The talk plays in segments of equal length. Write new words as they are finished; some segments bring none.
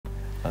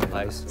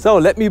Nice. So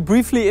let me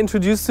briefly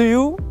introduce to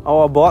you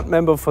our board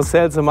member for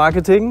sales and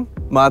marketing,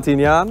 Martin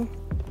Jahn,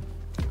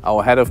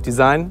 our head of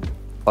design,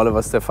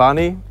 Oliver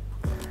Stefani,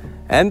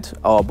 and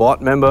our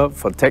board member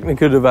for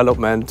technical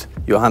development,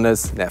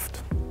 Johannes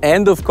Neft.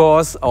 And of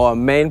course, our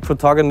main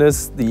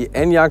protagonists, the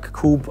ENYAQ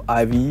Coupe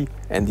IV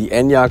and the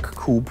ENYAQ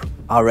Coupe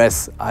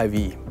RS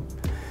IV.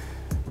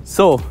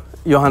 So,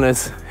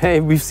 Johannes, hey,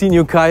 we've seen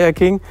you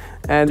kayaking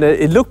and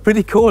it looked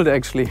pretty cold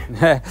actually.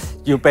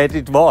 You bet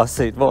it was.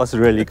 It was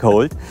really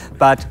cold.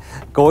 But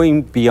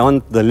going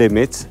beyond the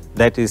limits,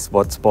 that is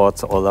what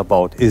sport's all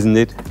about, isn't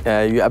it?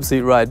 Yeah, you're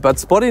absolutely right. But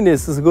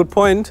sportiness is a good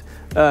point.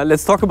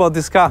 Let's talk about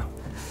this car.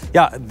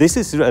 Yeah, this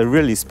is a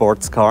really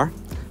sports car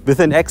with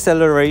an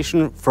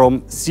acceleration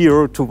from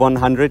 0 to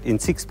 100 in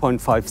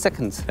 6.5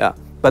 seconds. Yeah.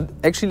 But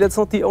actually, that's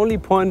not the only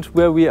point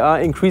where we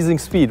are increasing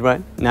speed,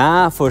 right?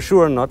 Nah, for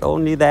sure. Not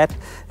only that,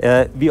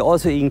 we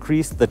also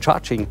increased the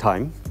charging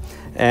time.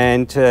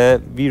 And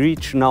we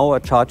reach now a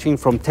charging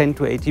from 10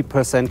 to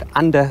 80%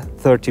 under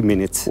 30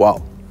 minutes.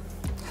 Wow.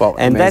 Wow,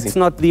 and amazing. that's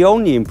not the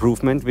only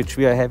improvement which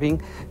we are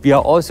having. We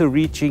are also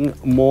reaching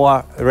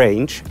more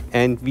range,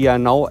 and we are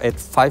now at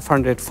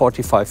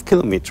 545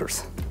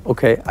 kilometers.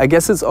 Okay, I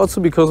guess it's also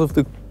because of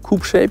the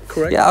coupe shape,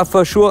 correct? Yeah,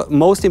 for sure.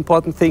 Most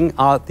important thing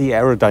are the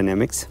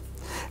aerodynamics.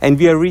 And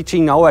we are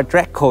reaching now a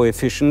drag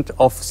coefficient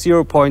of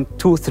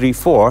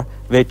 0.234,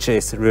 which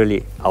is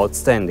really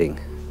outstanding.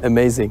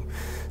 Amazing.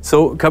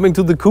 So coming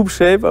to the coupe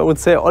shape, I would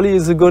say Ollie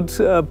is a good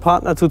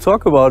partner to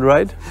talk about,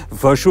 right?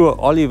 For sure,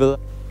 Ollie will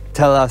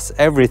tell us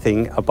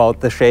everything about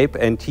the shape,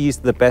 and he's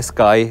the best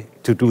guy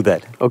to do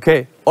that.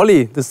 Okay,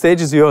 Ollie, the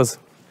stage is yours.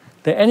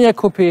 The ENYAQ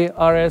Coupe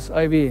RS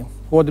IV,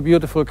 what a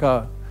beautiful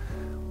car.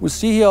 We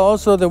see here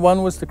also the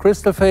one with the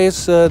crystal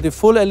face, the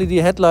full LED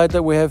headlight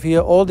that we have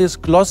here, all these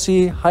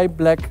glossy, high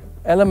black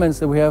elements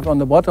that we have on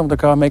the bottom of the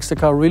car makes the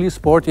car really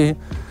sporty.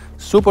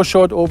 Super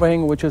short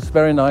overhang, which is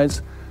very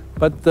nice.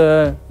 But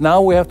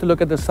now we have to look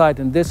at the side,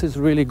 and this is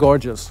really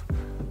gorgeous.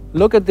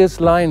 Look at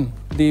this line,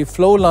 the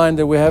flow line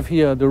that we have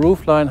here, the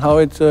roof line, how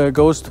it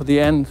goes to the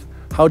end,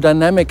 how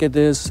dynamic it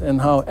is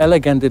and how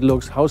elegant it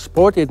looks, how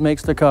sporty it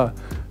makes the car.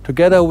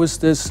 Together with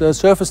this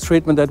surface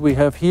treatment that we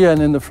have here and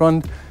in the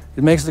front,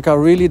 it makes the car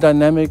really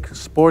dynamic,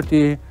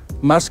 sporty,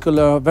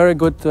 muscular, very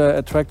good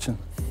attraction.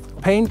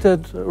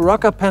 Painted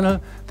rocker panel,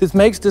 this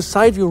makes the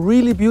side view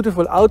really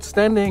beautiful,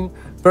 outstanding,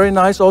 very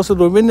nice. Also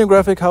the window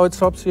graphic, how it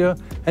stops here.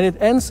 And it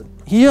ends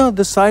here,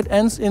 the side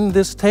ends in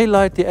this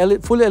taillight, the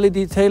full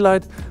LED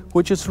taillight,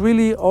 which is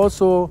really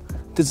also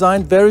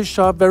designed very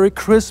sharp, very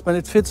crisp, and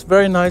it fits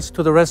very nice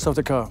to the rest of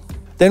the car.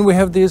 Then we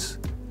have these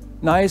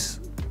nice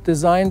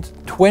designed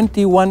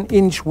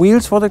 21-inch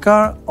wheels for the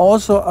car,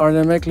 also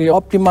aerodynamically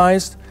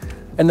optimized.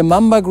 And the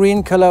mamba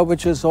green color,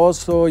 which is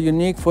also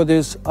unique for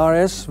this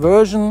RS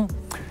version.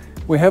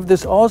 We have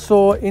this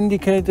also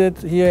indicated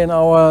here in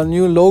our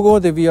new logo,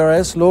 the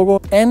VRS logo.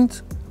 And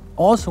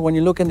also when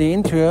you look in the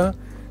interior,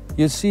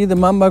 you see the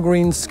mamba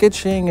green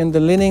sketching and the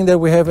lining that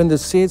we have in the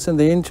seats and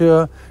the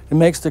interior. It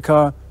makes the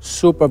car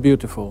super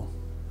beautiful.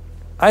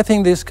 I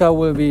think this car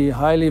will be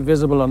highly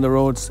visible on the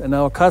roads and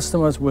our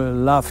customers will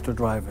love to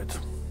drive it.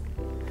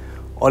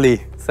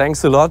 Ollie,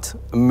 thanks a lot.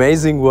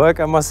 Amazing work,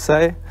 I must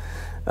say.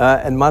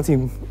 And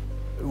Martin,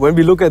 when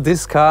we look at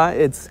this car,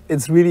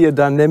 it's really a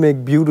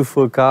dynamic,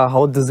 beautiful car.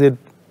 How does it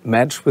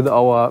match with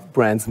our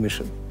brand's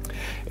mission?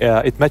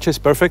 It matches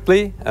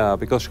perfectly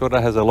because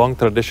Škoda has a long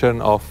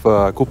tradition of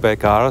coupe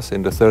cars.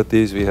 In the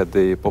 30s, we had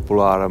the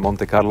popular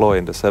Monte Carlo.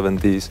 In the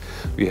 70s,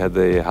 we had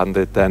the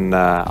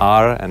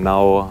 110R, and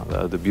now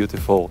the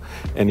beautiful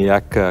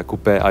ENYAQ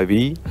Coupe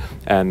IV.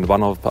 And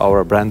one of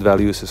our brand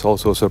values is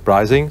also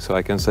surprising. So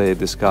I can say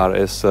this car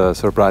is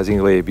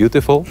surprisingly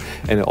beautiful,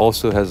 and it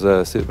also has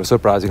a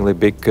surprisingly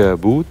big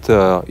boot,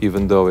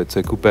 even though it's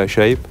a coupe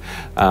shape.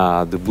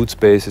 The boot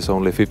space is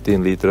only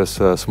 15 liters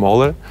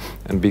smaller,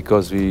 and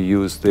because we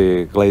use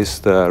the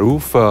glazed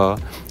roof,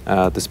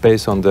 the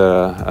space on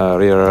the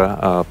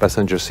rear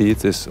passenger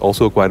seat is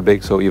also quite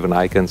big, so even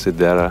I can sit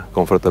there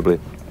comfortably.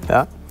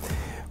 Yeah.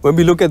 When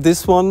we look at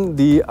this one,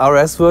 the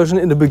RS version,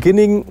 in the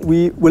beginning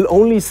we will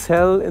only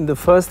sell in the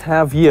first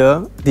half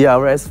year the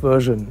RS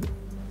version.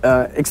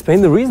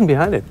 Explain the reason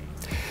behind it.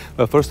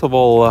 Well, first of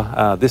all,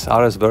 this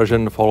RS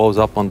version follows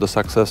up on the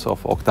success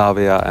of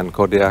Octavia and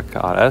Kodiaq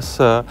RS.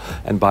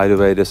 And by the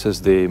way, this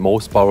is the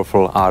most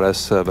powerful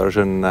RS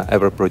version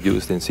ever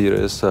produced in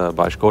series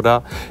by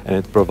Škoda. And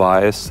it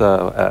provides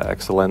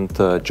excellent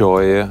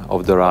joy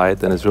of the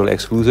ride, and it's really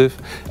exclusive.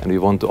 And we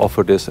want to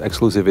offer this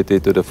exclusivity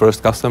to the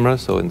first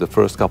customers. So in the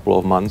first couple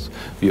of months,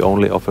 we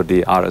only offer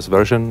the RS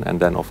version. And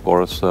then, of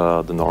course,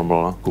 the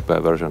normal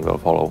coupe version will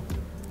follow.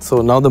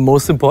 So now the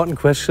most important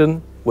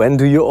question, when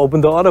do you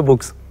open the order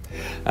books?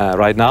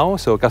 Right now,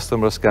 so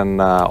customers can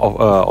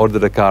order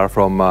the car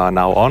from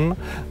now on,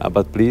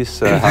 but please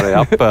hurry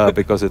up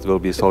because it will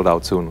be sold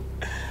out soon.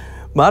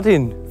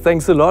 Martin,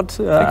 thanks a lot.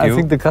 I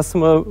think the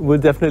customer will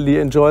definitely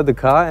enjoy the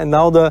car. And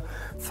now the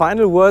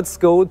final words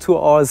go to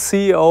our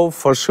CEO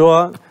for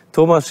sure,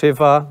 Thomas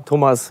Schäfer.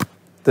 Thomas,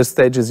 the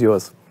stage is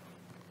yours.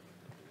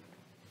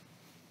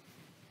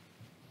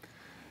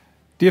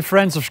 Dear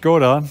friends of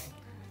Škoda,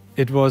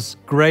 it was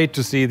great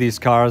to see these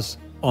cars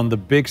on the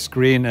big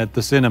screen at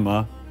the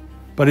cinema,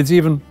 but it's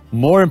even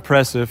more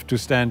impressive to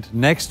stand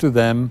next to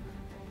them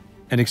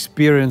and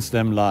experience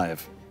them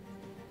live.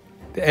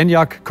 The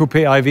ENYAQ Coupe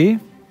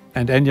IV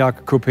and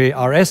ENYAQ Coupe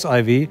RS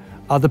IV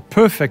are the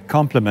perfect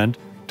complement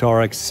to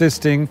our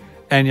existing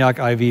ENYAQ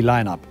IV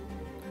lineup.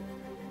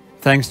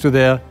 Thanks to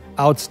their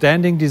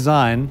outstanding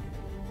design,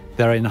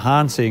 they're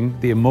enhancing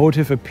the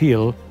emotive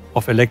appeal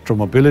of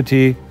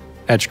electromobility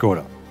at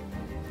Škoda.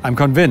 I'm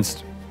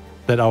convinced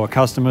that our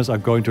customers are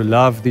going to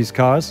love these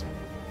cars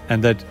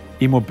and that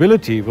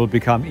e-mobility will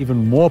become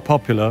even more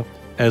popular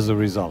as a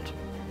result.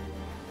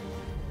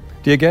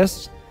 Dear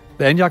guests,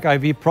 the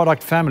ENYAQ IV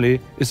product family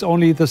is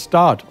only the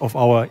start of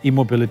our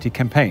e-mobility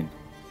campaign.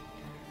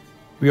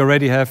 We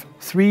already have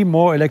 3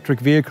 more electric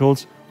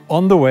vehicles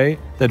on the way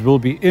that will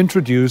be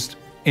introduced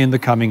in the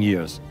coming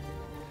years.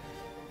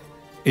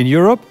 In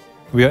Europe,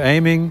 we are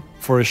aiming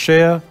for a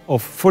share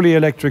of fully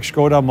electric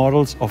Škoda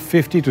models of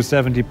 50 to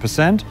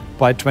 70%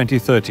 by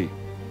 2030,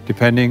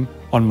 depending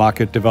on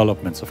market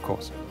developments, of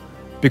course.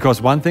 Because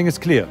one thing is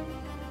clear,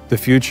 the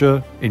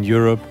future in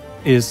Europe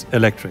is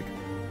electric.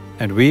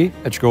 And we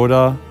at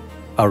Škoda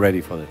are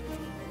ready for that.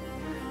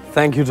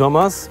 Thank you,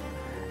 Thomas.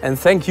 And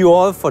thank you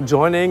all for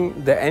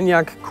joining the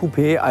ENYAQ Coupe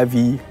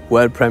IV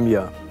world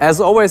premiere.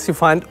 As always, you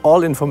find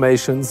all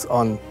informations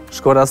on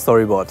Škoda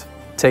Storyboard.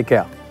 Take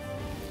care.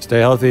 Stay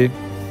healthy.